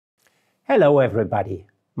Hello everybody,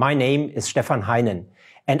 my name is Stefan Heinen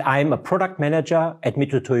and I'm a product manager at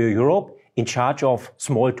Mitutoyo Europe in charge of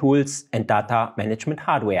small tools and data management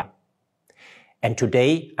hardware. And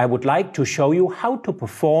today I would like to show you how to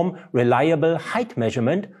perform reliable height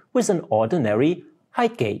measurement with an ordinary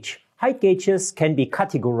height gauge. Height gauges can be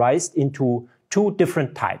categorized into two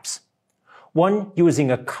different types. One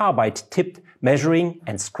using a carbide-tipped measuring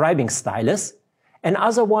and scribing stylus, and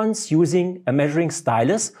other ones using a measuring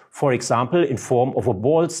stylus, for example in form of a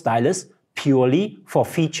ball stylus, purely for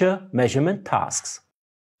feature measurement tasks.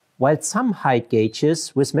 While some height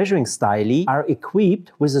gauges with measuring styli are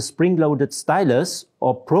equipped with a spring-loaded stylus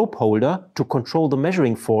or probe holder to control the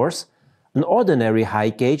measuring force, an ordinary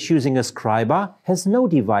height gauge using a scriber has no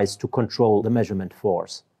device to control the measurement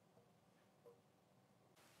force.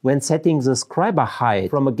 When setting the scriber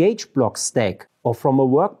height from a gauge block stack or from a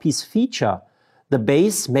workpiece feature, the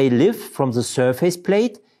base may lift from the surface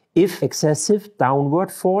plate if excessive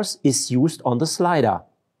downward force is used on the slider.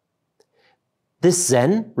 This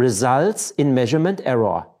then results in measurement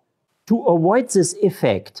error. To avoid this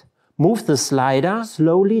effect, move the slider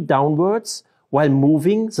slowly downwards while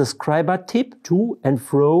moving the scriber tip to and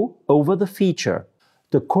fro over the feature.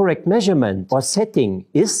 The correct measurement or setting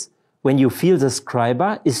is when you feel the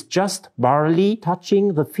scriber is just barely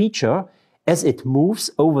touching the feature as it moves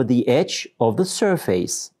over the edge of the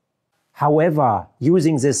surface. However,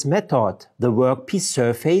 using this method, the workpiece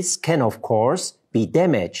surface can of course be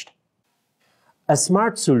damaged. A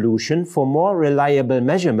smart solution for more reliable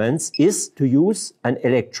measurements is to use an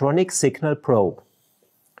electronic signal probe.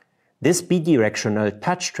 This bidirectional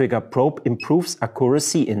touch trigger probe improves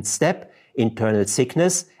accuracy in step, internal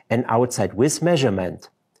thickness and outside width measurement.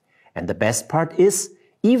 And the best part is,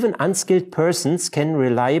 even unskilled persons can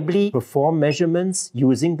reliably perform measurements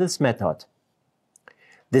using this method.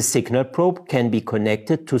 This signal probe can be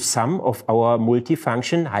connected to some of our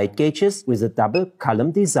multifunction height gauges with a double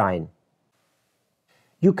column design.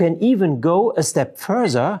 You can even go a step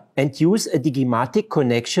further and use a digimatic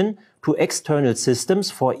connection to external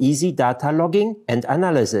systems for easy data logging and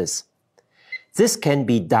analysis. This can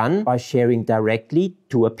be done by sharing directly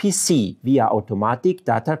to a PC via automatic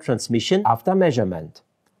data transmission after measurement,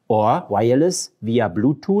 or wireless via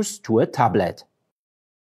Bluetooth to a tablet.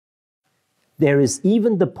 There is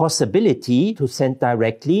even the possibility to send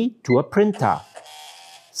directly to a printer,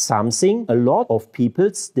 something a lot of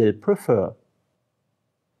people still prefer.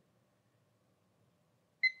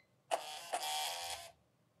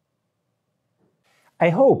 I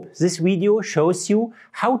hope this video shows you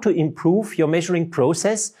how to improve your measuring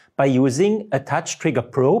process by using a touch trigger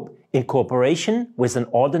probe in cooperation with an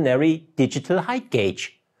ordinary digital height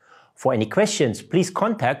gauge. For any questions, please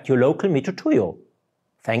contact your local Mitutoyo.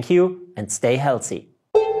 Thank you and stay healthy.